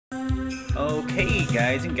Okay,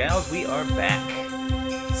 guys and gals, we are back.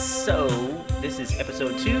 So, this is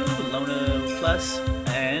episode 2, Elona Plus,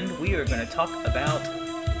 and we are going to talk about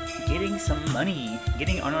getting some money,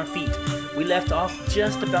 getting on our feet. We left off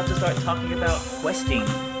just about to start talking about questing,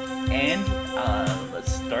 and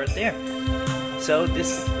let's start there. So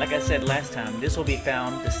this, like I said last time, this will be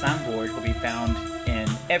found, the signboard will be found in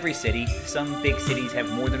every city. Some big cities have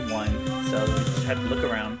more than one, so you just have to look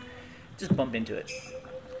around, just bump into it.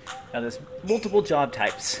 Now there's multiple job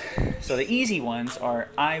types. So the easy ones are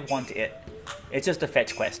I want it. It's just a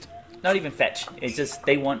fetch quest. Not even fetch. It's just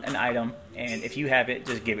they want an item, and if you have it,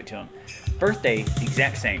 just give it to them. Birthday, the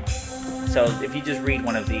exact same. So if you just read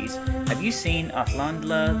one of these. Have you seen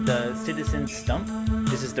Atlandla, the citizen stump?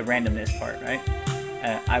 This is the randomness part, right?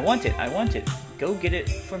 I want it. I want it. Go get it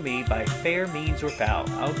for me by fair means or foul.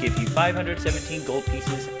 I'll give you 517 gold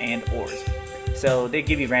pieces and ores. So they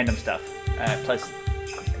give you random stuff, plus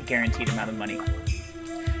guaranteed amount of money.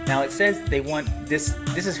 Now it says they want this.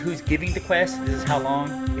 This is who's giving the quest. This is how long,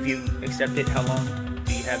 if you accept it, how long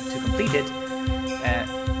do you have to complete it.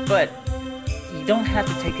 But you don't have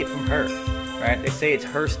to take it from her, right? They say it's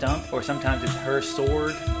her stump, or sometimes it's her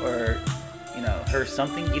sword, or her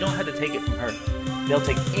something. You don't have to take it from her. They'll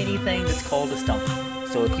take anything that's called a stump.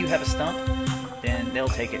 So if you have a stump, then they'll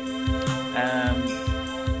take it.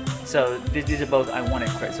 So these are both I want it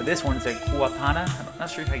correct. So this one's a Kuapana. I'm not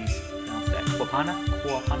sure how you pronounce that. Kuapana.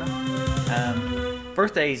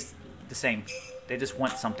 Birthday's the same. They just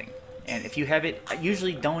want something. And if you have it,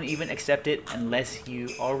 usually don't even accept it unless you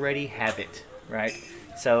already have it, right?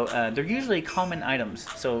 So they're usually common items.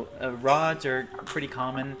 So rods are pretty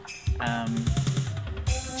common.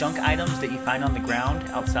 Junk items that you find on the ground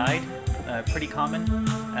outside, pretty common.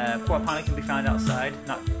 Kuapana can be found outside,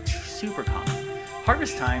 not super common.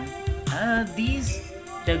 Harvest time,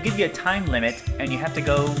 they'll give you a time limit, and you have to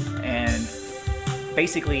go and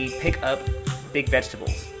basically pick up big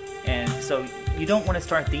vegetables. And so you don't want to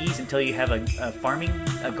start these until you have a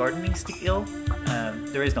gardening skill.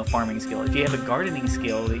 There is no farming skill. If you have a gardening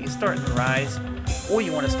skill that you start in the rise, or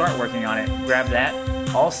you want to start working on it, grab that.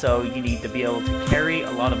 Also, you need to be able to carry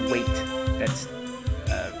a lot of weight. That's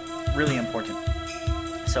really important.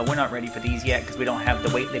 So we're not ready for these yet because we don't have the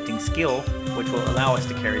weightlifting skill, which will allow us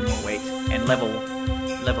to carry more weight and level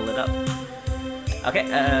it up. Okay,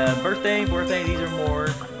 birthday. These are more.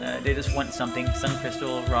 They just want something. Sun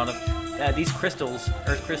crystal, rod of. These crystals,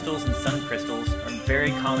 earth crystals, and sun crystals, are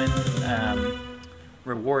very common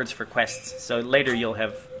rewards for quests. So later you'll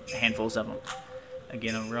have handfuls of them.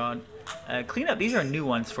 Again, a rod. Clean up. These are new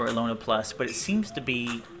ones for Elona Plus, but it seems to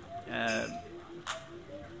be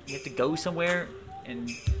you have to go somewhere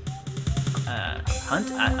and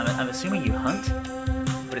hunt. I'm assuming you hunt,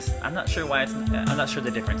 but I'm not sure why. I'm not sure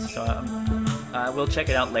the difference. So we'll check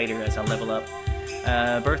it out later as I level up.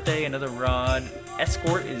 Birthday, another rod.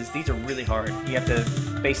 Escort these are really hard. You have to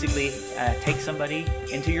basically take somebody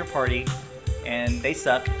into your party, and they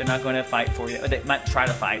suck. They're not going to fight for you. Or they might try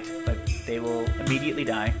to fight, but they will immediately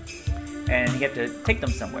die. And you have to take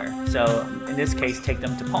them somewhere. So in this case, take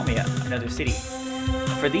them to Palmia, another city.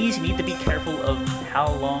 For these, you need to be careful of how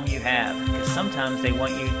long you have, because sometimes they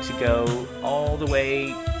want you to go all the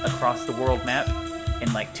way across the world map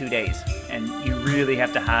in like 2 days, and you really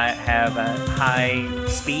have to have a high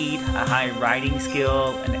speed, a high riding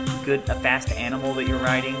skill, and a fast animal that you're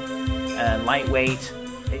riding, lightweight.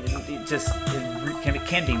 It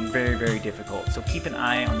can be very, very difficult. So keep an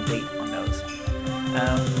eye on the date on those.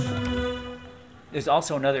 There's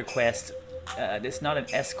also another quest. It's not an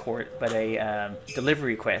escort, but a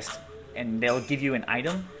delivery quest, and they'll give you an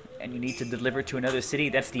item, and you need to deliver to another city.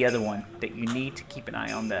 That's the other one that you need to keep an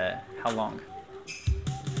eye on how long.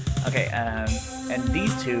 Okay, and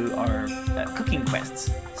these two are cooking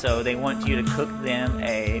quests. So they want you to cook them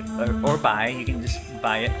or buy. You can just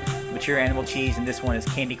buy it. Mature animal cheese, and this one is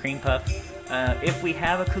candy cream puff. If we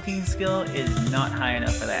have a cooking skill, it is not high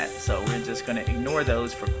enough for that, so we're just going to ignore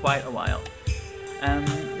those for quite a while.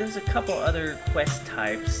 There's a couple other quest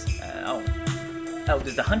types.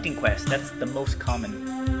 There's the hunting quest. That's the most common,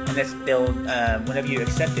 and they'll whenever you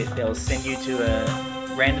accept it, they'll send you to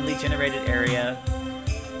a randomly generated area,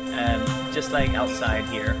 just like outside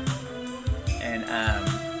here. And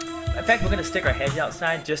in fact, we're gonna stick our heads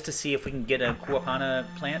outside just to see if we can get a Kuapana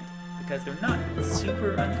plant, because they're not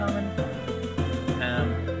super uncommon.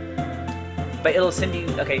 But it'll send you,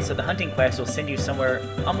 okay, so the hunting quest will send you somewhere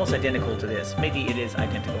almost identical to this. Maybe it is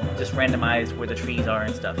identical, just randomized where the trees are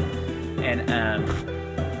and stuff. And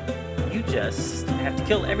you just have to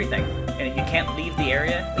kill everything. And you can't leave the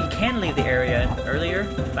area. You can leave the area earlier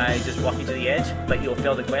by just walking to the edge, but you'll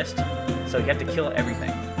fail the quest. So you have to kill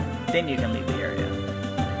everything. then you can leave the area.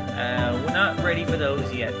 We're not ready for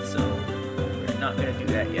those yet, so we're not going to do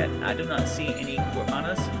that yet. I do not see any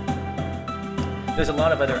Corpanas. There's a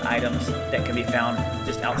lot of other items that can be found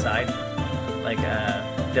just outside, like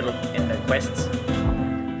that'll in the quests.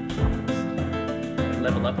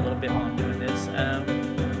 Level up a little bit while I'm doing this.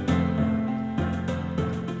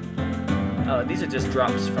 Oh, these are just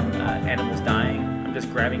drops from animals dying. I'm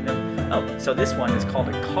just grabbing them. Oh, so this one is called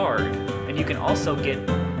a card, and you can also get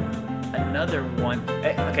another one.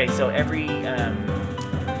 Okay, so every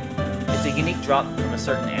it's a unique drop from a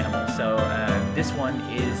certain animal. So this one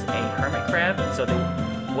is a hermit crab. So there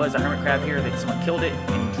was a hermit crab here that someone killed it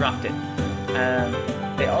and dropped it.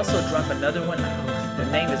 They also drop another one. Oh, the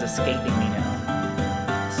name is escaping me now.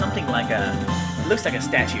 Something like it looks like a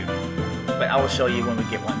statue, but I will show you when we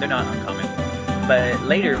get one. They're not uncommon. But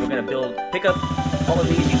later we're going to pick up all of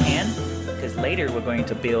these you can, because later we're going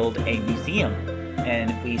to build a museum.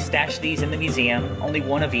 And we stash these in the museum, only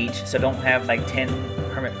one of each, so don't have like 10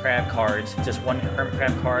 hermit crab cards, just one hermit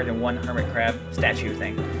crab card and one hermit crab statue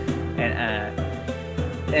thing.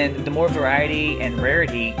 And the more variety and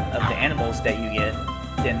rarity of the animals that you get,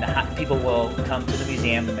 then the people will come to the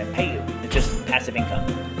museum and pay you. It's just passive income.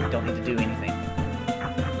 You don't need to do anything.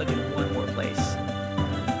 Look at one more place.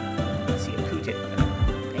 Let's see, a Q-tip.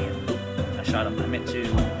 Damn, I shot him. I meant to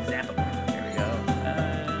zap him. There we go.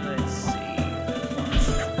 Let's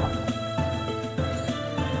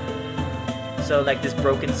see. So like this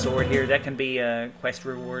broken sword here, that can be a quest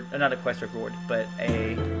reward. Not a quest reward, but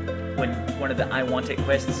one of the I Want It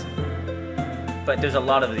quests. But there's a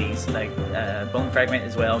lot of these, like Bone Fragment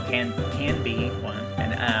as well can be one,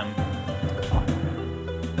 and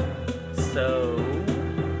so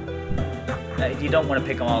if you don't want to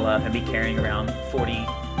pick them all up and be carrying around 40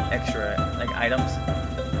 extra like items,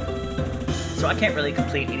 so I can't really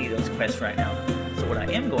complete any of those quests right now. So what I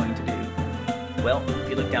am going to do, well, if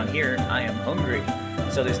you look down here, I am hungry.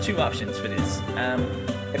 So there's two options for this.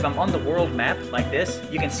 If I'm on the world map like this,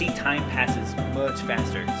 you can see time passes much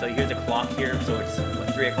faster. So here's a clock here, so it's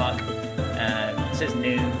what, 3 o'clock. It says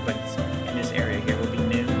noon, but it's in this area here will be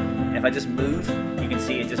noon. And if I just move, you can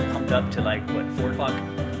see it just pumped up to like what, 4 o'clock,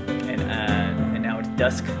 and now it's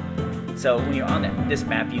dusk. So when you're on this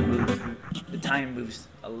map, you move. The time moves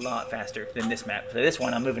a lot faster than this map. So this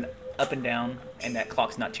one, I'm moving up and down, and that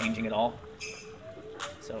clock's not changing at all.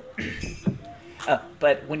 So.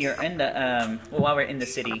 But when you're in the, well, while we're in the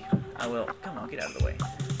city, I will, come on, get out of the way.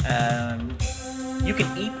 You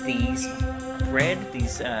can eat these bread,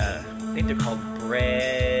 I think they're called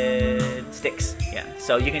bread sticks. Yeah,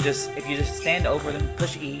 so you can just, if you just stand over them,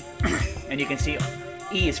 push E, and you can see,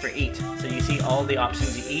 E is for eat. So you see all the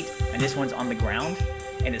options you eat, and this one's on the ground,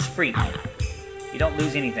 and it's free. You don't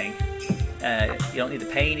lose anything. You don't need to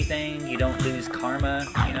pay anything, you don't lose karma,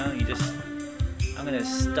 you know, you just... I'm gonna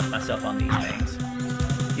stuff myself on these things.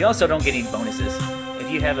 You also don't get any bonuses.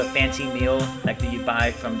 If you have a fancy meal like that you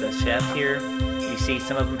buy from the chef here, you see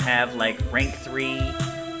some of them have like rank 3.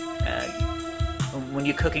 When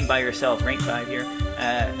you're cooking by yourself, rank 5 here,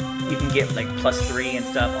 you can get like +3 and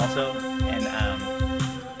stuff also, and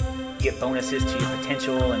get bonuses to your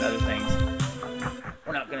potential and other things.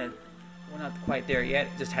 We're not quite there yet.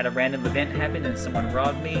 Just had a random event happen and someone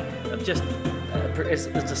robbed me of just.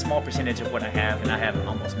 It's a small percentage of what I have, and I have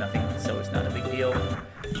almost nothing, so it's not a big deal.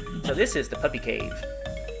 So this is the puppy cave.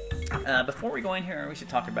 Before we go in here, we should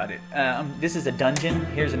talk about it. This is a dungeon.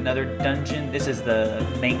 Here's another dungeon. This is the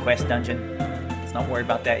main quest dungeon. Let's not worry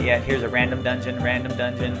about that yet. Here's a random dungeon, random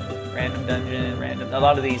dungeon, random dungeon, random. A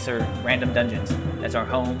lot of these are random dungeons. That's our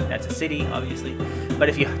home. That's a city, obviously. But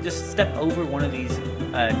if you just step over one of these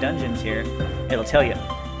dungeons here, it'll tell you.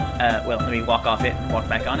 Well, let me walk off it and walk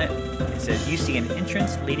back on it. It says, you see an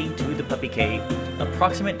entrance leading to the puppy cave,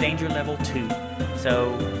 approximate danger level 2.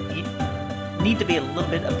 So you need to be a little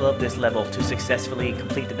bit above this level to successfully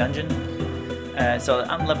complete the dungeon. So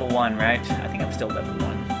I'm level 1, right? I think I'm still level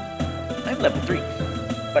 1. I'm level 3,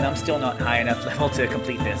 but I'm still not high enough level to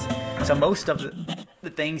complete this. So most of the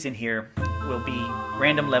things in here will be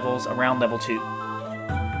random levels around level 2.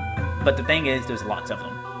 But the thing is, there's lots of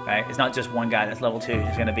them. Right? It's not just one guy that's level 2.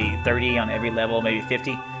 There's going to be 30 on every level, maybe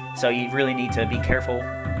 50. So you really need to be careful.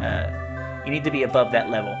 You need to be above that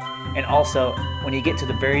level. And also, when you get to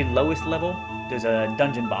the very lowest level, there's a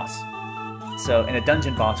dungeon boss. So, and a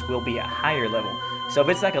dungeon boss will be a higher level. So if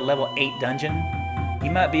it's like a level 8 dungeon,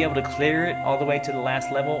 you might be able to clear it all the way to the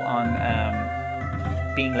last level on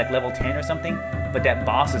being like level 10 or something. But that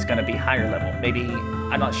boss is going to be higher level. Maybe,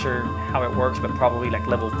 I'm not sure how it works, but probably like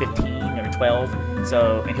level 15 or 12.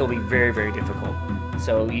 So, and he'll be very, very difficult.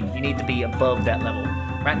 So you need to be above that level.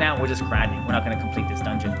 Right now, we're just grinding. We're not going to complete this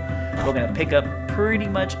dungeon. We're going to pick up pretty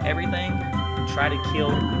much everything and try to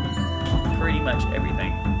kill pretty much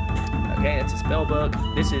everything. Okay, that's a spell book.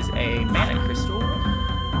 This is a mana crystal.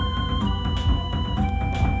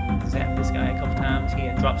 Zap this guy a couple times. He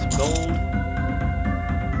had dropped some gold.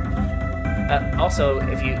 Also,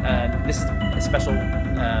 if you this is a special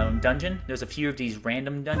dungeon. There's a few of these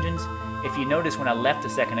random dungeons. If you notice, when I left a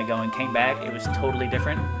second ago and came back, it was totally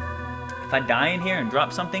different. If I die in here and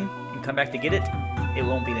drop something and come back to get it, it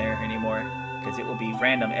won't be there anymore because it will be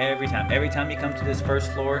random every time. Every time you come to this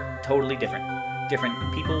first floor, totally different. Different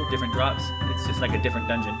people, different drops. It's just like a different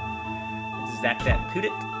dungeon. Let's zap that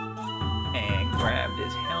Pudit and grab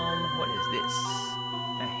this helm. What is this?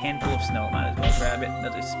 A handful of snow. Might as well grab it.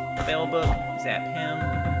 Another spell book. Zap him.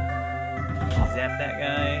 Zap that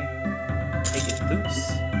guy. Take his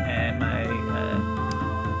boots. And my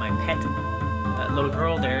pet little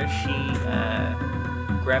girl there, she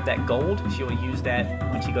grabbed that gold. She will use that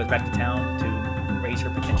when she goes back to town to raise her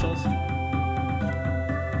potentials.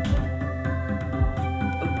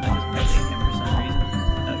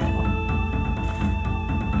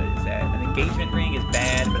 Engagement ring is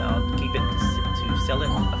bad, but I'll keep it to sell it.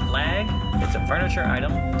 A flag, it's a furniture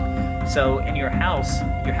item. So in your house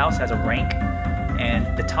has a rank,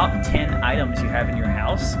 and the top 10 items you have in your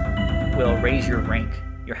house will raise your rank,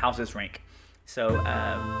 your house's rank. So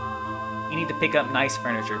you need to pick up nice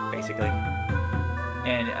furniture, basically,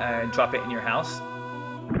 and drop it in your house. Oh,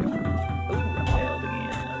 I failed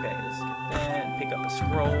again. Okay, let's get that. Pick up a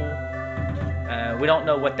scroll. We don't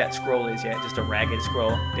know what that scroll is yet, just a ragged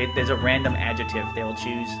scroll. There's a random adjective they will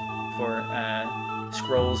choose for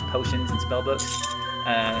scrolls, potions, and spellbooks.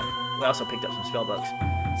 We also picked up some spellbooks.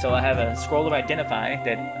 So I have a scroll of identify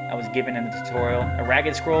that I was given in the tutorial. A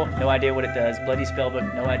ragged scroll, no idea what it does. Bloody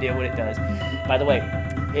spellbook, no idea what it does. By the way,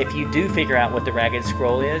 if you do figure out what the ragged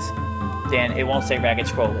scroll is, then it won't say ragged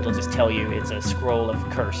scroll. It'll just tell you it's a scroll of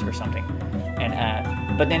curse or something.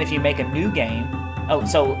 And but then if you make a new game,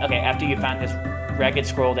 okay, after you find this ragged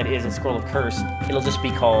scroll that is a scroll of curse, it'll just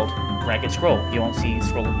be called ragged scroll. You won't see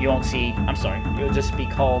scroll. You won't see. I'm sorry. It'll just be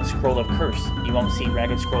called scroll of curse. You won't see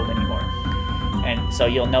ragged scroll anymore. And so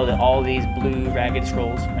you'll know that all these blue ragged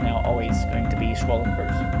scrolls are now always going to be scroll of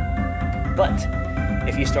curse. But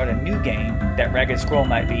if you start a new game, that ragged scroll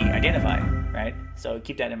might be identified, right? So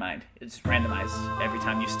keep that in mind. It's randomized every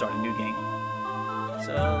time you start a new game.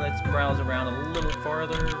 So let's browse around a little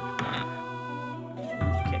farther.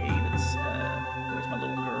 Where's my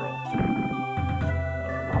little girl?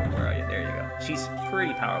 Oh, where are you? There you go. She's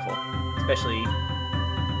pretty powerful, especially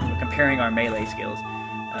when we're comparing our melee skills.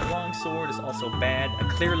 A long sword is also bad. A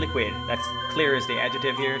clear liquid. That's clear is the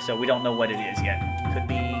adjective here, so we don't know what it is yet. Could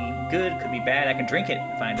be good, could be bad. I can drink it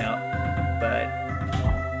and find out, but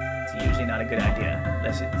it's usually not a good idea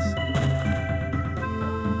unless it's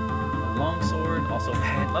a long sword. Also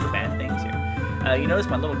bad. A lot of bad things here. You notice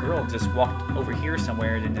my little girl just walked over here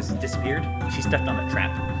somewhere and just disappeared. She stepped on a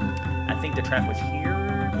trap. I think the trap was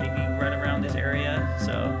here, maybe right around this area.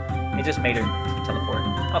 So it just made her teleport.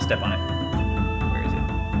 I'll step on it. Where is it?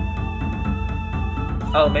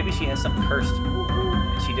 Oh, maybe she has something cursed.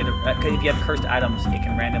 She did if you have cursed items, it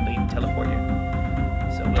can randomly teleport you.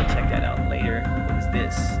 So we'll check that out later. What is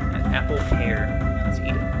this? An apple pear. Let's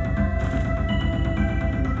eat it.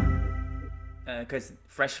 Because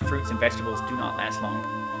fresh fruits and vegetables do not last long.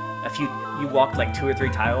 You walk like 2 or 3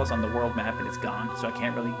 tiles on the world map and it's gone, so I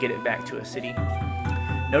can't really get it back to a city.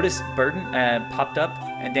 Notice burden popped up,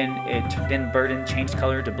 and then burden changed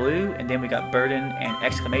color to blue, and then we got burden and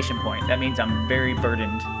exclamation point. That means I'm very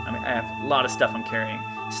burdened. I have a lot of stuff I'm carrying.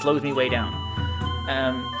 It slows me way down.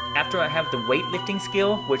 After I have the weightlifting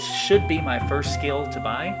skill, which should be my first skill to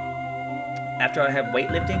buy, after I have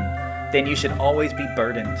weightlifting, then you should always be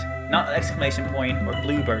burdened. Not exclamation point or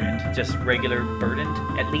blue burdened, just regular burdened,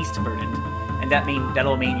 at least burdened. And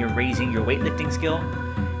that'll mean you're raising your weightlifting skill,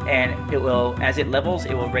 and it will, as it levels,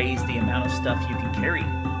 it will raise the amount of stuff you can carry.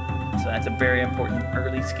 So that's a very important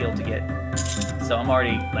early skill to get. So I'm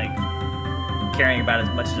already like carrying about as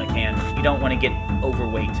much as I can. You don't want to get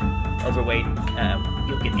overweight.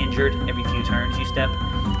 You'll get injured every few turns you step.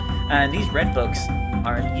 These red books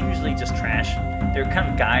are usually just trash. They're kind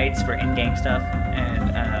of guides for in-game stuff,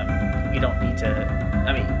 and you don't need to.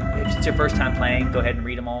 I mean, if it's your first time playing, go ahead and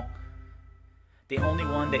read them all. The only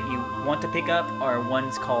one that you want to pick up are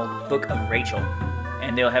ones called Book of Rachel,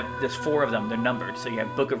 and there's 4 of them. They're numbered, so you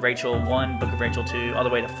have Book of Rachel 1, Book of Rachel 2, all the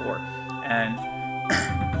way to 4. And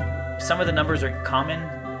some of the numbers are common.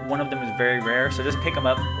 One of them is very rare, so just pick them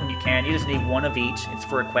up when you can. You just need 1 of each. It's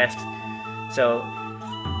for a quest, so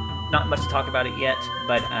not much to talk about it yet,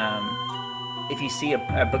 but if you see a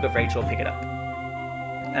Book of Rachel, pick it up.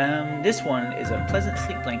 This one is a pleasant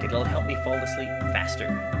sleep blanket. It'll help me fall asleep faster,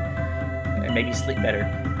 and maybe sleep better.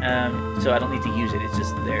 So I don't need to use it. It's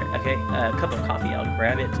just there. Okay, a cup of coffee. I'll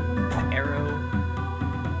grab it. An arrow,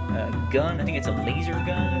 a gun. I think it's a laser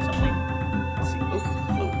gun or something. Let's see. Oh,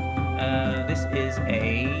 blue. This is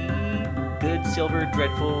a good silver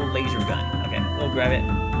dreadful laser gun. Okay, we'll grab it.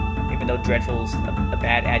 Even though dreadful's a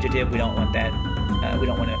bad adjective, we don't want that. We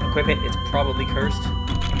don't want to equip it. It's probably cursed.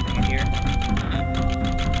 Anything in here?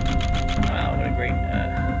 Wow, what a great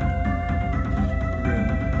room.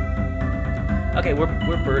 Okay,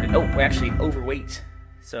 we're burdened. Oh, we're actually overweight.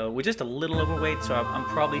 So we're just a little overweight, so I'm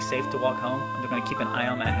probably safe to walk home. I'm going to keep an eye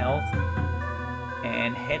on my health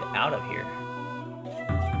and head out of here.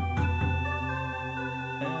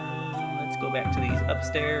 Let's go back to these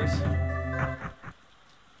upstairs.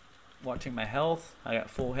 Watching my health. I got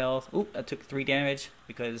full health. Oop, I took 3 damage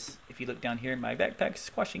because if you look down here, my backpack's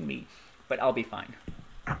squashing me. But I'll be fine.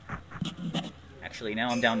 Actually, now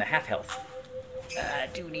I'm down to half health. I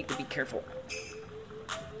do need to be careful.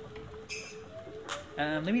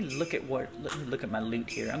 Let me look at my loot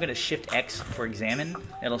here. I'm gonna Shift X for examine.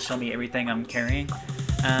 It'll show me everything I'm carrying.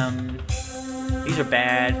 These are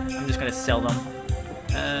bad. I'm just gonna sell them.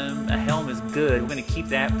 A helm is good. We're gonna keep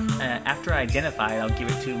that. After I identify it, I'll give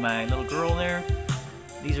it to my little girl there.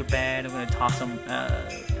 These are bad. I'm gonna toss them.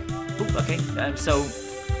 Oop, okay. So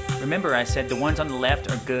remember, I said the ones on the left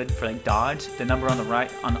are good for like dodge. The number on the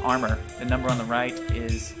right on armor. The number on the right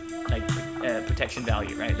is like protection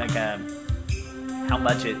value, right? Like how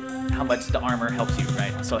much the armor helps you,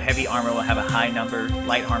 right? So heavy armor will have a high number.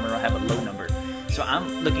 Light armor will have a low number. So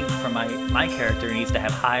I'm looking for my character needs to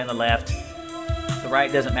have high on the left. The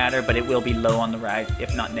right doesn't matter, but it will be low on the right,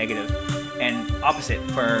 if not negative. And opposite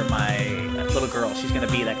for my little girl, she's going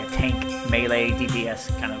to be like a tank, melee,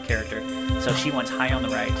 DPS kind of character. So she wants high on the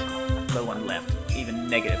right, low on the left, even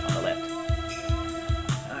negative on the left.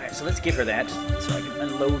 Alright, so let's give her that, so I can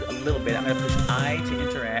unload a little bit. I'm going to push I to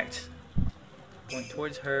interact. Going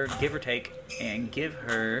towards her, give or take, and give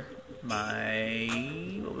her my...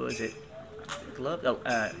 what was it? Glove? Oh,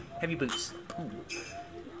 heavy boots. Ooh.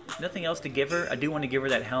 Nothing else to give her. I do want to give her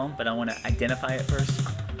that helm, but I want to identify it first,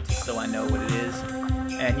 just so I know what it is.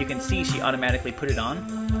 And you can see she automatically put it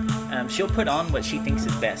on. She'll put on what she thinks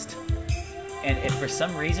is best. And if for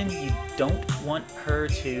some reason you don't want her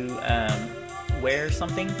to wear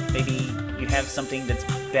something, maybe you have something that's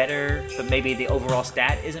better, but maybe the overall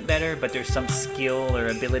stat isn't better, but there's some skill or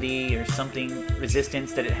ability or something,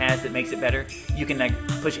 resistance that it has that makes it better, you can like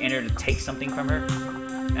push enter to take something from her.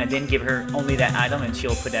 And then give her only that item and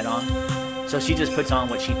she'll put that on. So she just puts on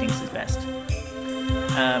what she thinks is best.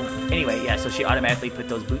 Anyway, yeah, so she automatically put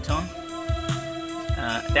those boots on.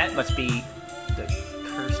 That must be the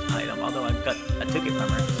cursed item, although I took it from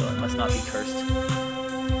her, so it must not be cursed.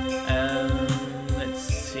 Let's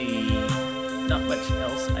see. Not much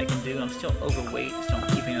else I can do. I'm still overweight, so I'm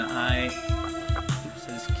keeping an eye. Oops, I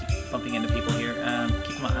just keep bumping into people here.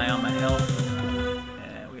 Keeping my eye on my health.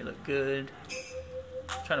 We look good.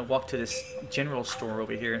 Trying to walk to this general store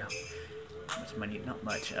over here. How much money? Not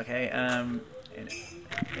much. Okay. And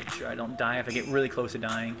make sure I don't die. If I get really close to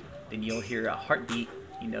dying, then you'll hear a heartbeat.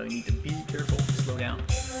 You know, you need to be careful. Slow down.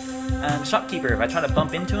 Shopkeeper. If I try to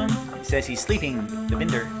bump into him, it says he's sleeping. The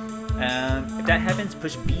vendor. If that happens,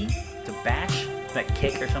 push B to bash, like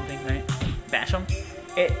kick or something, right? Bash him.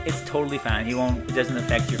 It's totally fine. He won't. It doesn't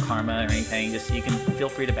affect your karma or anything. Just you can feel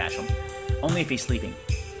free to bash him. Only if he's sleeping.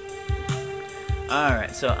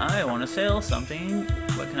 Alright, so I want to sell something.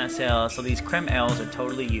 What can I sell? So these creme L's are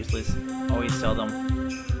totally useless. Always sell them.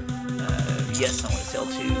 Yes, I want to sell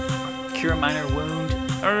 2. Cure minor wound.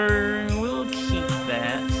 We'll keep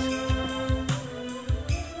that.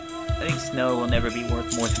 I think snow will never be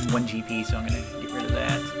worth more than 1 GP, so I'm going to get rid of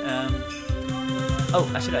that.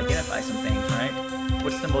 Oh, I should identify some things, right?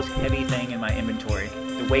 What's the most heavy thing in my inventory?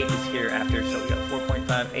 The weight is here after, so we got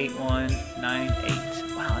 4.5, 8, 1, 9, 8.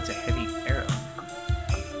 Wow, that's a heavy arrow.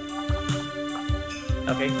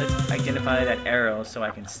 Okay, let's identify that arrow so I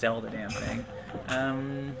can sell the damn thing.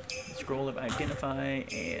 Scroll of identify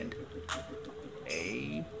and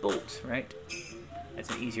a bolt, right? That's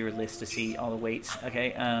an easier list to see all the weights.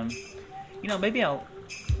 Okay, you know, maybe I'll...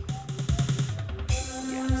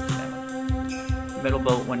 yeah, let's do that. Metal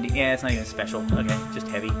bolt 1D. Yeah, it's not even special. Okay, just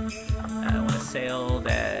heavy. I want to sell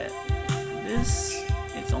that. This.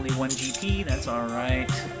 It's only 1 GP. That's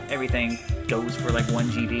alright. Everything goes for like 1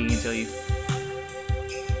 GP until you...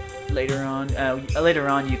 Later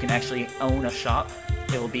on, you can actually own a shop.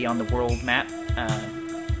 It will be on the world map.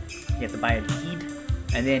 You have to buy a deed,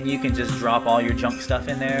 and then you can just drop all your junk stuff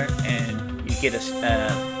in there, and you get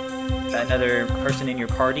another person in your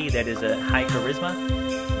party that is a high charisma,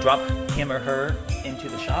 drop him or her into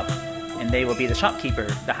the shop, and they will be the shopkeeper.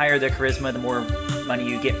 The higher their charisma, the more money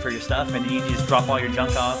you get for your stuff, and you just drop all your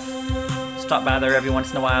junk off, stop by there every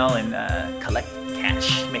once in a while, and collect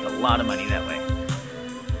cash. Make a lot of money that way.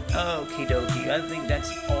 Okie dokie, I think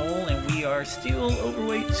that's all, and we are still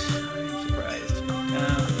overweight. I'm surprised.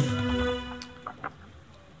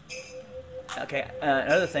 Okay,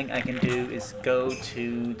 another thing I can do is go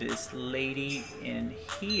to this lady in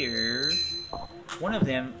here. One of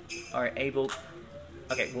them are able...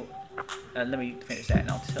 Okay, well, let me finish that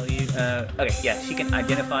and I'll tell you. Okay, yeah, she can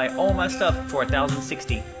identify all my stuff for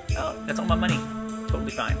 1,060. Oh, that's all my money.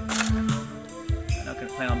 Totally fine. I'm not going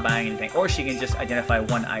to plan on buying anything. Or she can just identify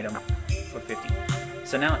one item for 50.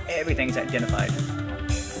 So now everything's identified.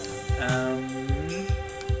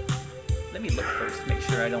 Let me look first, make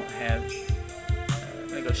sure I don't have... I'm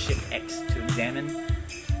going to go Shift X to examine.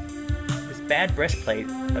 This bad breastplate,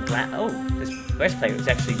 this breastplate was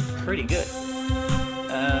actually pretty good.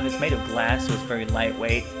 It's made of glass, so it's very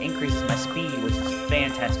lightweight. Increases my speed, which is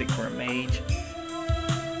fantastic for a mage.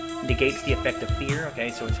 Negates the effect of fear. Okay,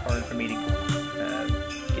 so it's hard for me to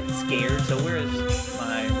get scared. So where is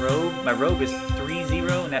my robe? My robe is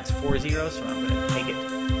 3-0, and that's 4-0, so I'm going to take it.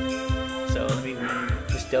 So let me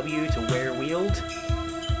push W to wear wield.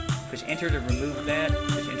 Push enter to remove that.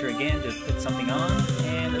 Push enter again to put something on.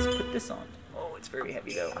 And let's put this on. Oh, it's very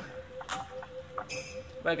heavy though.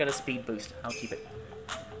 But I got a speed boost. I'll keep it.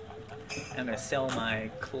 I'm going to sell my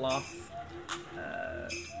cloth,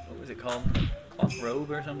 what was it called? Cloth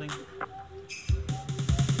robe or something?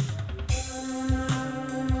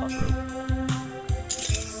 Cloth robe.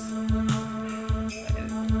 Yes.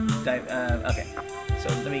 Okay, so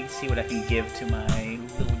let me see what I can give to my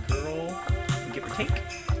little girl. Give or take.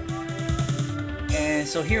 And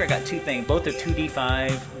so here I got two things. Both are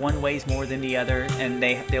 2d5. One weighs more than the other, and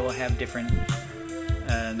they will have different...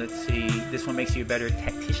 let's see, this one makes you a better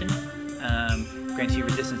tactician, grants you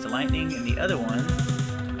resistance to lightning, and the other one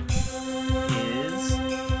is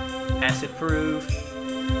acid proof,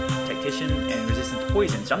 tactician, and resistance to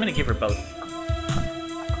poison. So I'm going to give her both.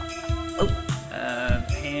 Oh,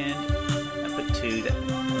 hand, I put 2,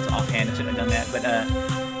 that's offhand, I shouldn't have done that, but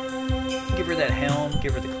give her that helm,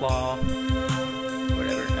 give her the claw,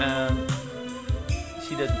 whatever.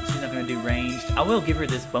 She's not going to do ranged. I will give her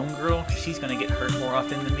this bone girl, because she's going to get hurt more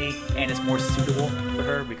often than me, and it's more suitable for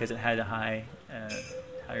her because it had a higher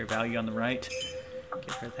value on the right.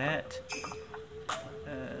 Give her that.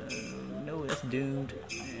 No, that's doomed.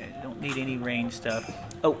 Don't need any range stuff.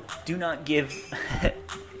 Oh, do not give...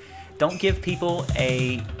 don't give people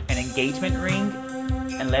an engagement ring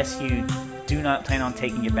unless you do not plan on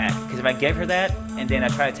taking it back. Because if I give her that, and then I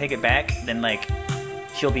try to take it back, then, like...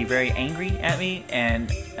 she'll be very angry at me,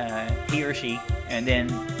 and he or she, and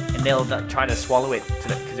they'll try to swallow it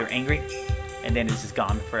because they're angry, and then it's just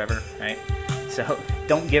gone forever, right? So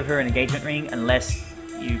don't give her an engagement ring unless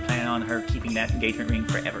you plan on her keeping that engagement ring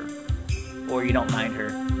forever, or you don't mind her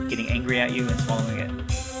getting angry at you and swallowing it.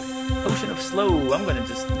 Potion of slow. I'm gonna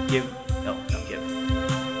just give. No, don't give.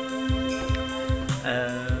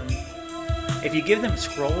 If you give them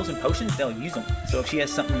scrolls and potions, they'll use them. So if she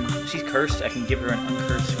has something, she's cursed, I can give her an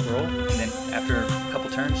uncursed scroll, and then after a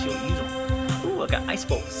couple turns, she'll use them. Ooh, I got ice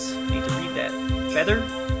bolts. I need to read that. Feather.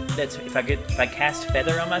 That's if I cast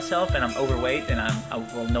feather on myself and I'm overweight, then I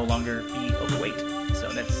will no longer be overweight. So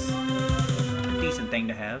that's a decent thing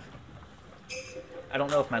to have. I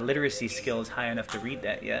don't know if my literacy skill is high enough to read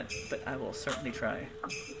that yet, but I will certainly try.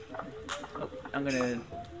 Oh, I'm gonna.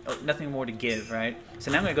 Oh, nothing more to give, right? So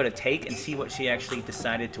now I'm going to go to take and see what she actually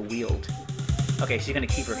decided to wield. Okay, she's going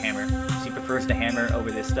to keep her hammer. She prefers the hammer over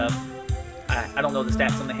this stuff. I don't know the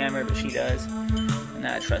stats on the hammer, but she does. And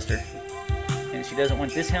I trust her. And she doesn't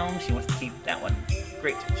want this helm, she wants to keep that one.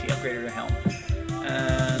 Great, she upgraded her helm.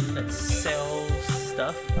 Let's sell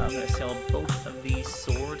stuff. I'm going to sell both of these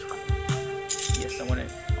swords. Yes, I want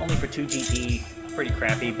it only for 2 GP. Pretty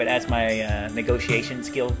crappy, but as my negotiation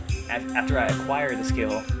skill, after I acquire the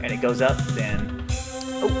skill and it goes up, then...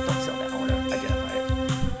 Oh, don't sell that. I want to identify it.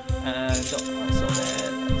 I'll sell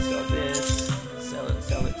that. I'll sell this. Sell it,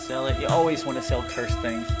 sell it, sell it. You always want to sell cursed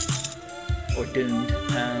things. Or doomed.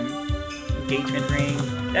 Engagement ring.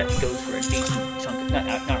 That goes for a decent chunk.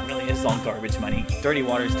 Not really. This is all garbage money. Dirty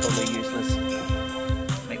water is totally useless.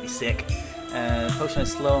 Make me sick. Potion of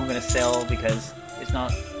slow I'm going to sell because it's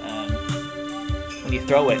not... when you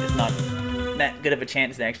throw it, it's not that good of a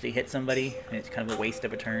chance to actually hit somebody, and it's kind of a waste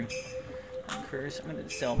of a turn. Curse. I'm going to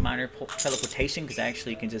sell minor teleportation because I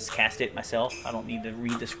actually can just cast it myself. I don't need to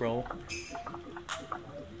read the scroll.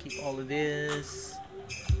 Keep all of this.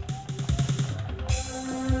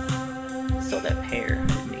 Sold that pear. I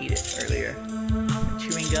didn't eat it earlier.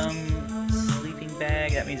 Chewing gum, sleeping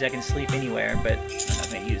bag. That means I can sleep anywhere, but I'm not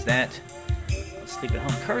going to use that. I'll sleep at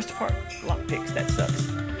home. Cursed part. Lockpicks. That sucks.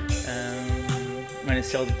 I'm going to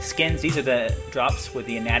sell the skins. These are the drops with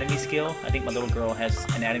the anatomy skill. I think my little girl has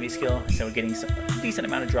anatomy skill, so we're getting a decent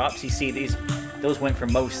amount of drops. You see these, those went for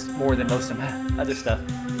more than most of my other stuff,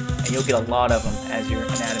 and you'll get a lot of them as your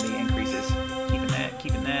anatomy increases. Keeping that,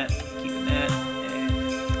 keeping that, keeping that.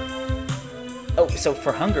 And... oh, so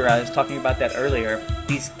for hunger, I was talking about that earlier.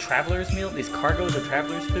 These travelers meal, these cargoes of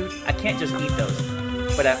travelers food, I can't just eat those,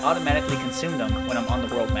 but I automatically consume them when I'm on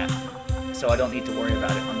the world map, so I don't need to worry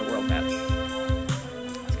about it on the world map.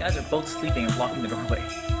 Guys are both sleeping and blocking the doorway.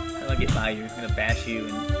 How do I get by you? I'm gonna bash you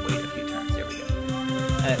and wait a few turns. There we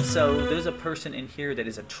go. So there's a person in here that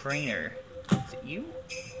is a trainer. Is it you?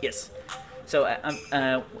 Yes. So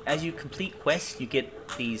as you complete quests, you get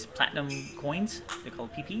these platinum coins. They're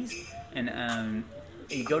called PPs, and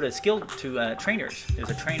you go to trainers. There's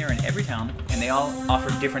a trainer in every town, and they all offer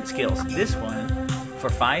different skills. This one, for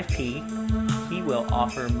 5p, he will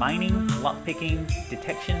offer mining, lockpicking,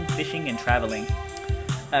 detection, fishing, and traveling.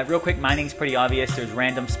 Real quick, mining's pretty obvious. There's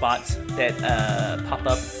random spots that pop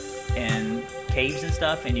up in caves and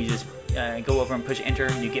stuff, and you just go over and push enter,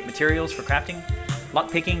 and you get materials for crafting.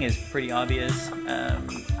 Lockpicking is pretty obvious.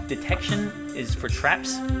 Detection is for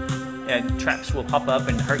traps. Traps will pop up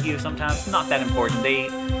and hurt you sometimes. Not that important. They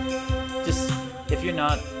just, if you're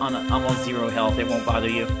not on almost 0 health, it won't bother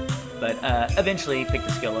you. But eventually, pick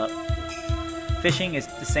the skill up. Fishing is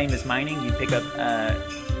the same as mining. You pick up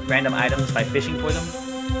random items by fishing for them.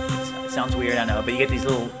 Sounds weird, I know, but you get these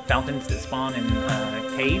little fountains that spawn in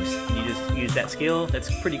caves. You just use that skill. That's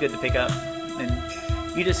pretty good to pick up.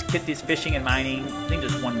 And you just get this fishing and mining. I think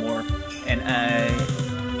there's one more. And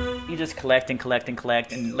you just collect and collect and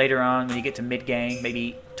collect. And later on, when you get to mid-game,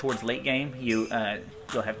 maybe towards late game, you'll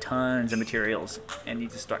have tons of materials. And you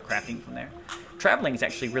just start crafting from there. Traveling is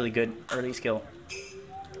actually really good early skill.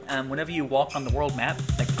 Whenever you walk on the world map,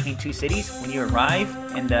 like between 2 cities, when you arrive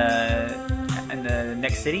in the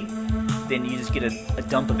next city, then you just get a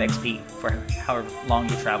dump of XP for however long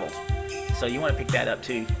you traveled. So you want to pick that up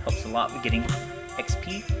too. Helps a lot with getting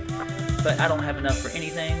XP. But I don't have enough for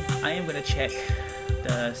anything. I am going to check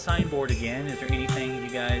the signboard again. Is there anything you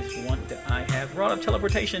guys want that I have? Rod of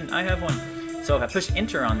teleportation. I have one. So if I push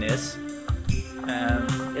enter on this,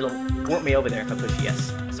 it'll warp me over there if I push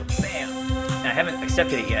yes. So bam. Now I haven't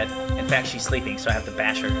accepted it yet. In fact, she's sleeping, so I have to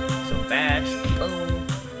bash her. So bash, boom.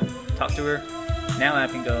 Talk to her. Now I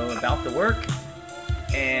can go about the work,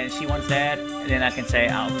 and she wants that, and then I can say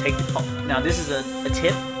I'll take the... oh, now this is a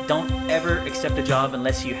tip. Don't ever accept a job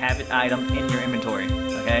unless you have an item in your inventory,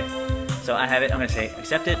 okay? So I have it. I'm going to say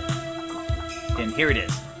accept it, then here it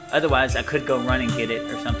is. Otherwise, I could go run and get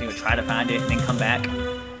it or something, or try to find it and then come back.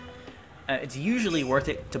 It's usually worth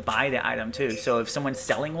it to buy the item too. So if someone's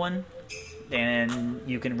selling one, then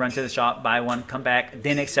you can run to the shop, buy one, come back,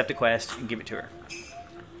 then accept a quest and give it to her.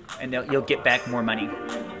 And you'll get back more money.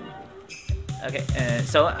 Okay,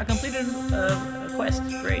 so I completed a quest.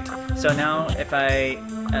 Great. So now if I...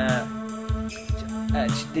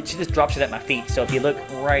 she just drops it at my feet. So if you look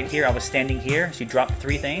right here, I was standing here. She dropped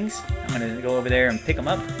 3 things. I'm going to go over there and pick them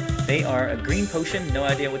up. They are a green potion. No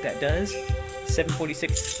idea what that does.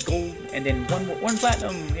 746 gold. And then one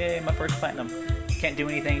platinum. Yay, my first platinum. Can't do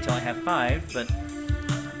anything until I have 5, but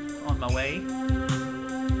on my way.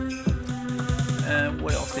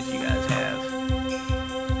 What else did you guys have?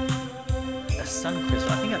 A sun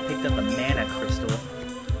crystal. I think I picked up a mana crystal.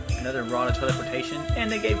 Another rod of teleportation.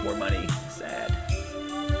 And they gave more money. Sad.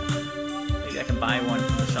 Maybe I can buy one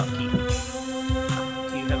from the shopkeep.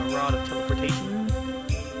 Do you have a rod of teleportation?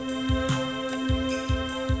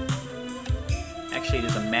 Actually,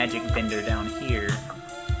 there's a magic vendor down here.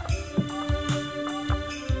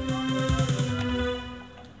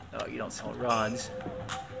 Oh, you don't sell rods.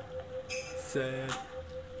 Sad.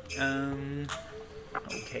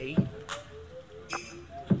 Okay.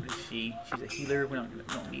 What is she? She's a healer. We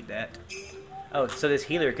don't need that. Oh, so this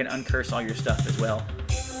healer can uncurse all your stuff as well.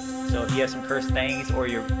 So if you have some cursed things, or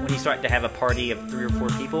when you start to have a party of 3 or 4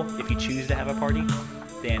 people, if you choose to have a party,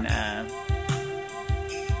 then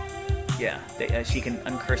yeah, she can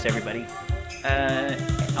uncurse everybody.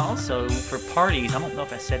 Also, for parties, I don't know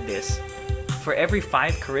if I said this, for every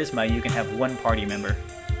 5 charisma, you can have 1 party member.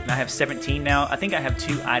 And I have 17 now. I think I have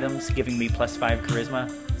 2 items giving me plus 5 charisma,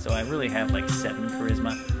 so I really have like 7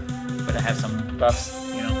 charisma. But I have some buffs,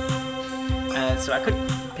 you know. So I could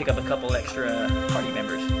pick up a couple extra party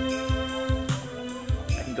members.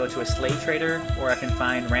 I can go to a slave trader, or I can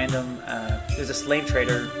find random. There's a slave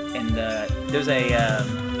trader in there's a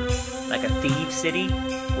like a thief city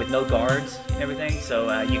with no guards and everything.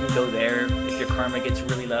 So you can go there if your karma gets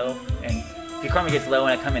really low. And if your karma gets low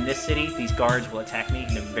and I come in this city, these guards will attack me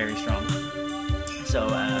and they're very strong. So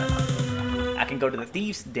I can go to the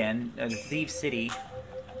thieves' den, the thieves' city.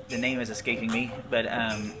 The name is escaping me, but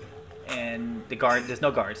and there's no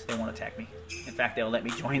guards. They won't attack me. In fact, they'll let me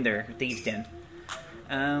join their thieves' den.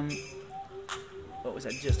 What was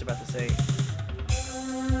I just about to say?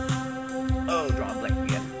 Oh, drawing blank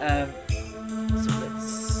again. So let's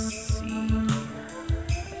see.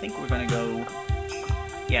 I think we're gonna go.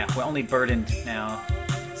 Yeah, we're only burdened now.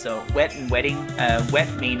 So wet and wetting.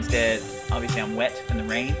 Wet means that obviously I'm wet from the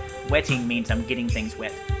rain. Wetting means I'm getting things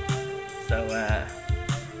wet. So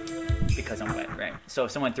because I'm wet, right? So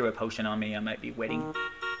if someone threw a potion on me, I might be wetting.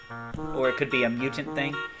 Or it could be a mutant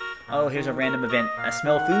thing. Oh, here's a random event. I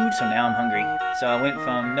smell food, so now I'm hungry. So I went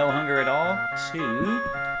from no hunger at all to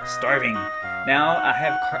starving. Now I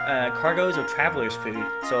have cargoes of traveler's food.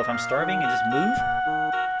 So if I'm starving and just move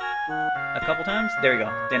a couple times, there we go.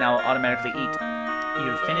 Then I'll automatically eat.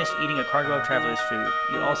 You finished eating a cargo of traveler's food.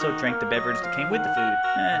 You also drank the beverage that came with the food.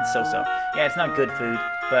 It's so-so. Yeah, it's not good food,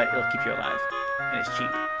 but it'll keep you alive. And it's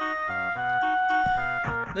cheap.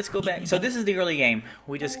 Let's go back. So this is the early game.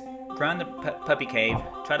 We just grind the puppy cave,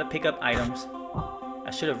 try to pick up items. I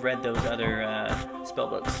should have read those other spell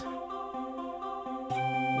books.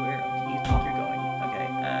 Where do you think you're going? Okay.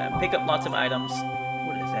 Pick up lots of items.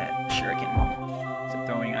 What is that? Shuriken. It's a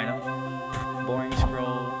throwing item. Boring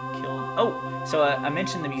scroll. Kill. Oh! So I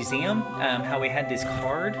mentioned the museum. How we had this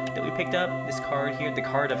card that we picked up. This card here. The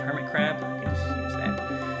card of Hermit Crab. I can just use that.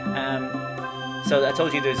 So I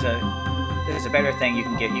told you there's a better thing you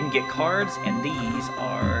can get. You can get cards, and these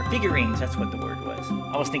are figurines. That's what the word was.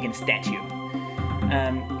 I was thinking statue.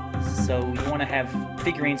 So you want to have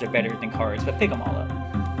figurines are better than cards, but pick them all up.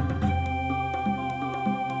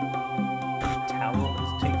 Towel,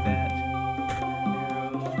 let's take that.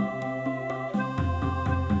 Arrow.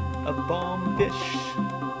 A bomb fish.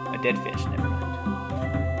 A dead fish, never mind.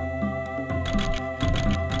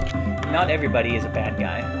 Not everybody is a bad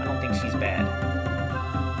guy. I don't think she's bad.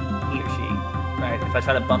 He or she. Right, if I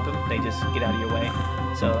try to bump them, they just get out of your way.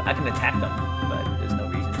 So I can attack them, but there's no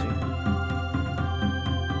reason to.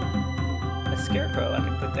 A scarecrow, I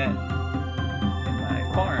can put that in my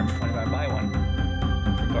farm whenever I buy one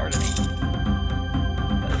for gardening.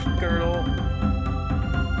 A girdle.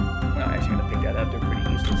 We're not actually going to pick that up, they're pretty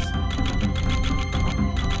useless.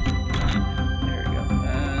 There we go.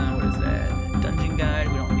 What is that? Dungeon guide,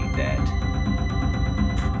 we don't need that.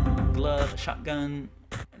 Glove, a shotgun,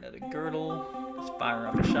 another girdle. Let's fire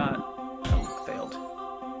off a shot. Oh, failed.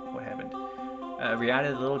 What happened? Riata,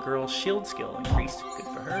 the little girl's shield skill increased. Good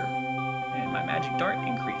for her. And my magic dart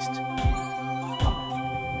increased.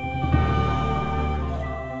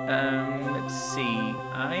 Let's see.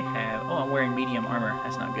 I have. Oh, I'm wearing medium armor.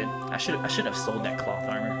 That's not good. I should have sold that cloth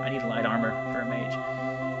armor. I need light armor for a mage.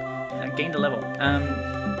 I gained a level.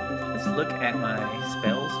 Let's look at my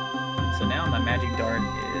spells. So now my magic dart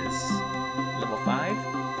is level 5.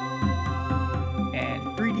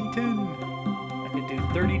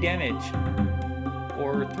 30 damage,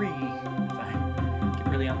 or 3 if I get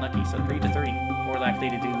really unlucky, so 3 to 30, more likely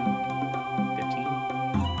to do 15.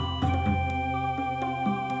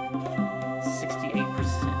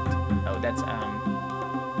 68%. Oh, that's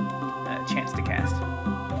chance to cast.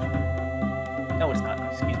 No, it's not.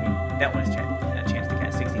 Excuse me. That one is chance to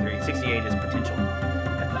cast. 63. 68 is potential.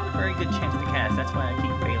 That's not a very good chance to cast. That's why I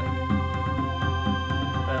keep failing.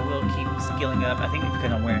 But we'll keep skilling up. I think it's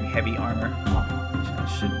because I'm wearing heavy armor.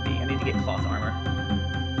 Shouldn't be. I need to get cloth armor.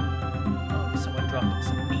 Oh, someone dropped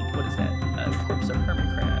some meat. What is that? Corpse of hermit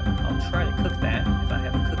crab. I'll try to cook that if I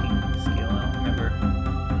have a cooking skill. I don't remember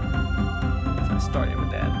if I started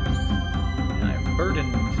with that. And I'm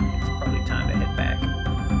burdened. It's probably time to head back.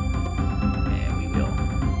 And we will.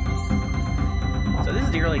 So this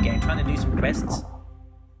is the early game. Trying to do some quests.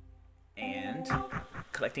 And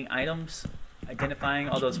collecting items. Identifying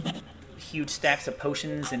all those huge stacks of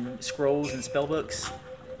potions and scrolls and spellbooks,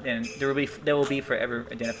 and they will be forever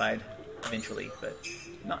identified eventually, but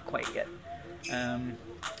not quite yet.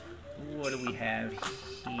 What do we have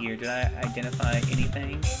here? Did I identify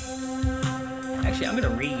anything? Actually, I'm going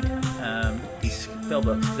to read these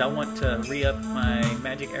spellbooks because I want to re-up my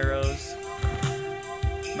magic arrows.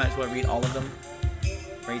 Might as well read all of them.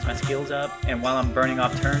 Raise my skills up, and while I'm burning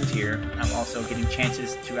off turns here, I'm also getting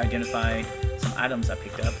chances to identify some items I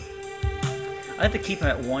picked up. I have to keep them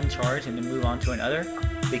at one charge and then move on to another,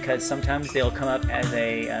 because sometimes they'll come up as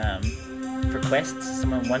a for quests.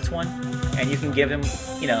 Someone wants one, and you can give him,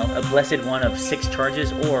 you know, a blessed one of 6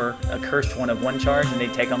 charges or a cursed one of 1 charge, and they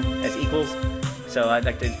take them as equals. So I'd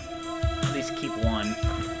like to at least keep one,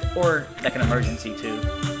 or like an emergency too.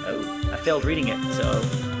 Oh, I failed reading it, so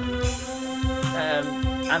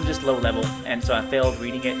I'm just low level, and so I failed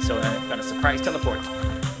reading it. So I got a surprise teleport.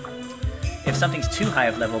 If something's too high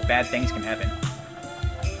of level, bad things can happen.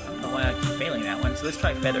 I don't know why I keep failing that one. So let's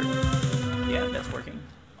try feather. Yeah, that's working.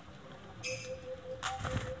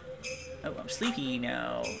 Oh, I'm sleepy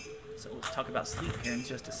now. So we'll talk about sleep here in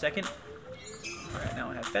just a second. Alright, now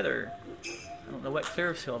I have feather. I don't know what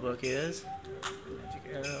Clearfield book is. Magic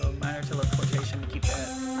arrow, minor teleportation, keep that.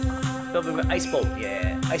 Spellbook, ice bolt,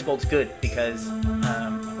 yeah. Ice bolt's good because,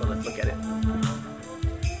 well, let's look at it.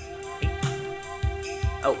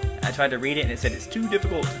 Oh, I tried to read it and it said it's too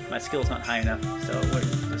difficult. My skill's not high enough, so we're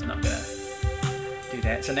just not gonna do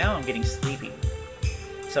that. So now I'm getting sleepy.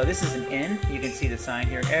 So this is an inn. You can see the sign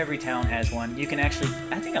here. Every town has one. You can actually,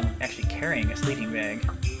 I think I'm actually carrying a sleeping bag.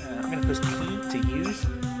 I'm gonna push T to use.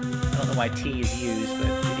 I don't know why T is used, but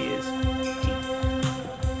it is T.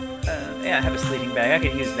 Yeah, I have a sleeping bag. I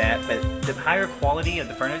could use that, but the higher quality of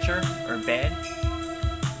the furniture or bed,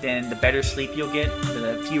 then the better sleep you'll get,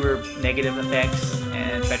 the fewer negative effects,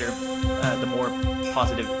 and better, the more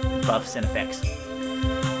positive buffs and effects.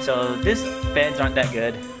 So this beds aren't that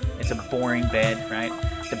good. It's a boring bed, right?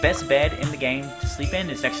 The best bed in the game to sleep in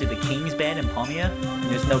is actually the King's bed in Palmia.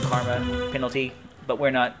 There's no karma penalty, but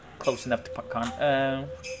we're not close enough to karma.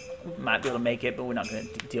 We might be able to make it, but we're not going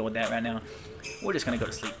to deal with that right now. We're just going to go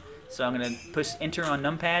to sleep. So I'm going to push enter on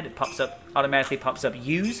numpad. It pops up, automatically pops up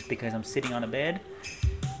use because I'm sitting on a bed.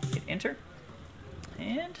 Hit enter.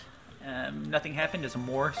 And nothing happened. There's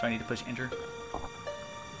more, so I need to push enter.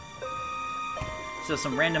 So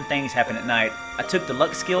some random things happen at night. I took the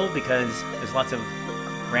luck skill because there's lots of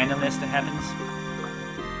randomness that happens.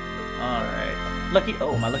 Alright. Lucky,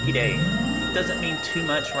 oh, my lucky day. Doesn't mean too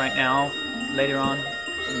much right now. Later on,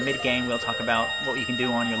 mid-game, we'll talk about what you can do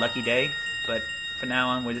on your lucky day. But for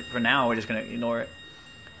now, we're just going to ignore it.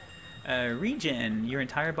 Regen. Your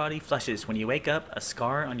entire body flushes. When you wake up, a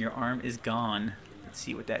scar on your arm is gone. Let's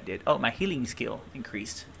see what that did. Oh, my healing skill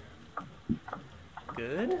increased.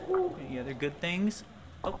 Good. Any other good things?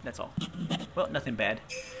 Oh, that's all. Well, nothing bad.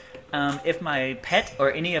 If my pet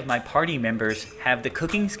or any of my party members have the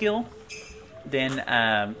cooking skill, then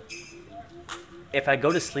if I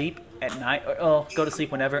go to sleep at night, or go to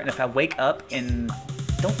sleep whenever, and if I wake up in,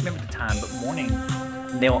 don't remember the time, but morning,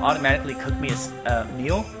 they will automatically cook me a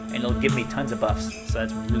meal, and it'll give me tons of buffs. So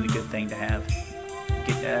that's a really good thing to have.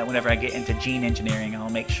 Whenever I get into gene engineering, I'll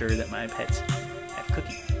make sure that my pets have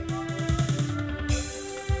cooking.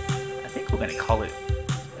 I think we're going to call it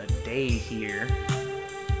a day here.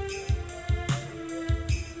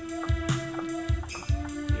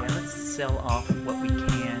 Yeah, let's sell off what we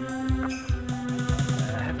can.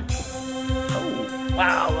 Oh,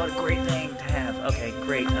 wow, what a great thing to have. Okay,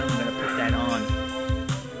 great. I'm going to put that on.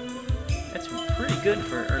 That's pretty good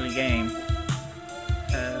for early game.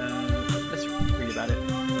 Let's read about it.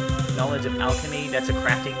 Knowledge of alchemy, that's a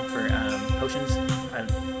crafting for potions.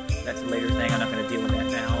 That's a later thing, I'm not going to deal with that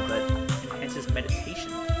now, but enhances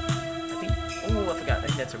meditation. I think, oh, I forgot, I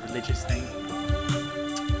think that's a religious thing.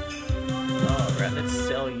 Alright, let's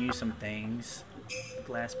sell you some things.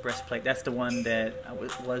 Glass breastplate, that's the one that I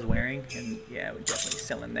was wearing, and yeah, we're definitely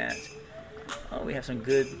selling that. Oh, we have some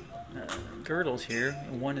good girdles here.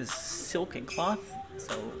 One is silk and cloth,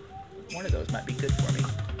 so one of those might be good for me.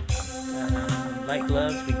 Light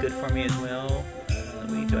gloves be good for me as well.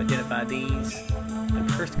 We need to identify these. A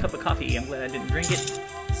cursed cup of coffee. I'm glad I didn't drink it.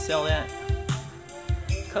 Sell that.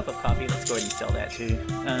 Cup of coffee. Let's go ahead and sell that too.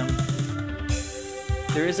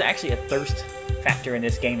 There is actually a thirst factor in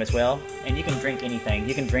this game as well, and you can drink anything.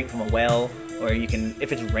 You can drink from a well, or you can.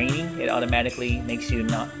 If it's raining, it automatically makes you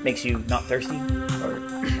not thirsty, or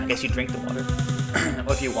I guess you drink the water.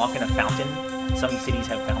 Or if you walk in a fountain, some cities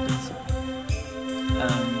have fountains.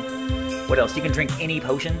 What else? You can drink any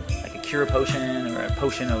potion, like a cure potion or a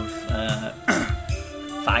potion of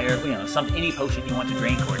fire. You know, any potion you want to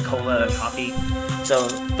drink, or a cola, or coffee. So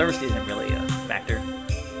thirst isn't really a factor.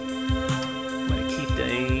 I'm gonna keep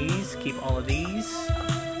these, keep all of these,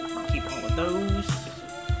 keep all of those.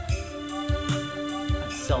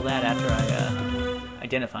 Let's sell that after I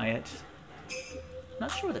identify it.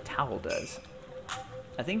 Not sure what the towel does.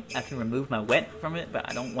 I think I can remove my wet from it, but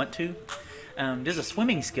I don't want to. There's a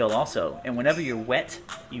swimming skill also, and whenever you're wet,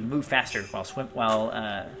 you move faster while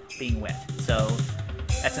being wet. So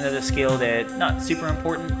that's another skill that not super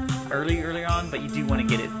important early on, but you do want to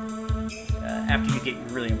get it after you get your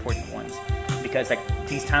really important ones, because like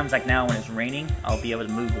these times like now when it's raining, I'll be able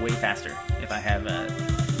to move way faster if I have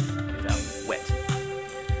if I'm wet.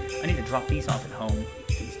 I need to drop these off at home,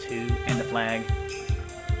 these two, and the flag.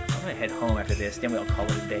 I'm gonna head home after this, then we'll call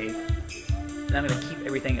it a day. And I'm gonna keep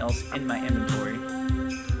everything else in my inventory.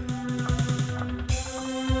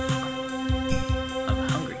 I'm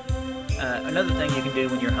hungry. Another thing you can do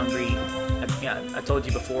when you're hungry, I told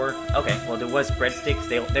you before. Okay, well there was breadsticks.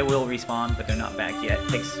 They will respawn, but they're not back yet. It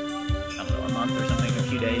takes, I don't know, a month or something, a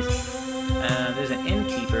few days. There's an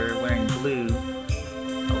innkeeper wearing blue.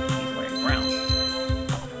 Oh, he's wearing brown.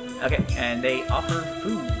 Okay, and they offer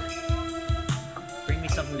food. Bring me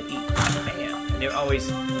something to eat. Man, and they're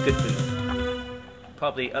always good food.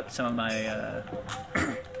 Probably up some of my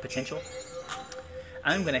potential.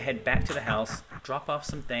 I'm gonna head back to the house, drop off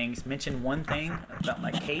some things, mention one thing about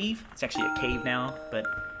my cave. It's actually a cave now, but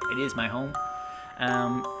it is my home.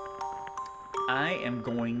 I am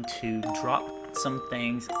going to drop some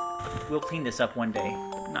things. We'll clean this up one day,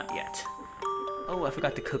 but not yet. Oh, I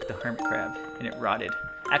forgot to cook the hermit crab, and it rotted.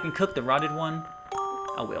 I can cook the rotted one.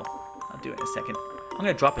 I will. I'll do it in a second. I'm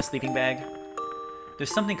gonna drop a sleeping bag.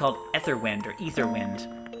 There's something called ether wind or ether wind.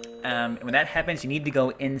 When that happens, you need to go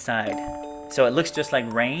inside. So it looks just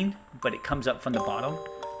like rain, but it comes up from the bottom.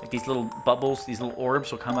 Like these little bubbles, these little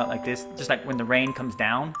orbs will come up like this. Just like when the rain comes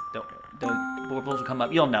down, the bubbles will come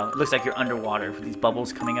up. You'll know. It looks like you're underwater with these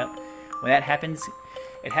bubbles coming up. When that happens,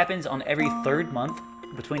 it happens on every 3rd month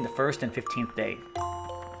between the 1st and 15th day.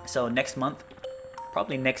 So next month,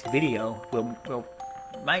 probably next video, we'll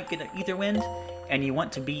might get an ether wind, and you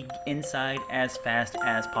want to be inside as fast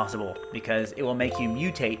as possible because it will make you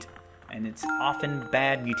mutate, and it's often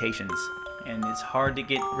bad mutations. And it's hard to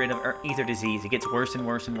get rid of ether disease. It gets worse and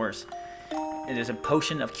worse and worse. And there's a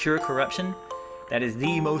potion of cure corruption that is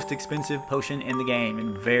the most expensive potion in the game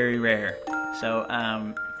and very rare. So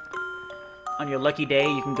on your lucky day,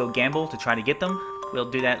 you can go gamble to try to get them. We'll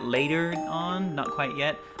do that later on, not quite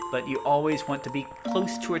yet. But you always want to be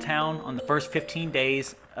close to a town on the first 15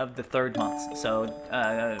 days of the 3rd month. So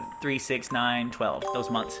 3, 6, 9, 12. Those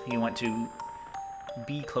months you want to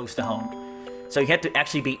be close to home. So you have to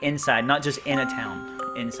actually be inside, not just in a town,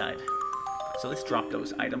 inside. So let's drop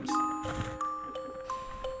those items.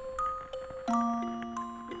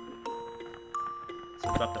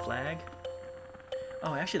 So drop the flag.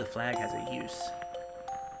 Oh, actually the flag has a use.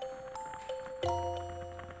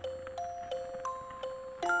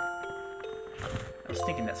 I was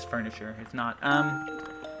thinking that's furniture. It's not.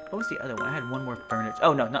 What was the other one? I had one more furniture.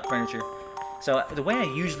 Oh no, not furniture. So the way I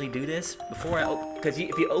usually do this, before I because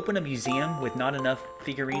if you open a museum with not enough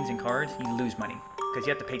figurines and cards, you lose money because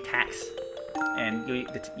you have to pay tax, and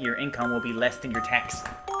your income will be less than your tax.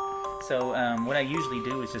 So what I usually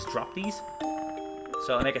do is just drop these.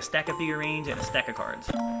 So I make a stack of figurines and a stack of cards,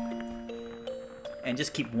 and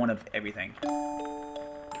just keep one of everything.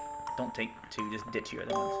 Don't take 2, just ditch your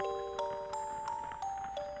other ones.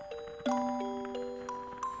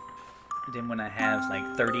 Then when I have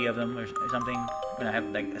like 30 of them or something, when I have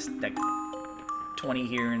like 20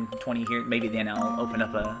 here and 20 here, maybe then I'll open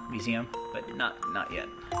up a museum, but not yet.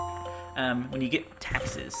 When you get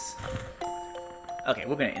taxes, okay,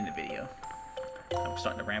 we're gonna end the video. I'm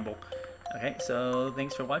starting to ramble. Okay, so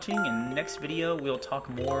thanks for watching. In next video, we'll talk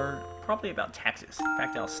more probably about taxes. In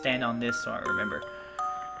fact, I'll stand on this so I remember.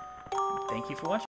 Thank you for watching.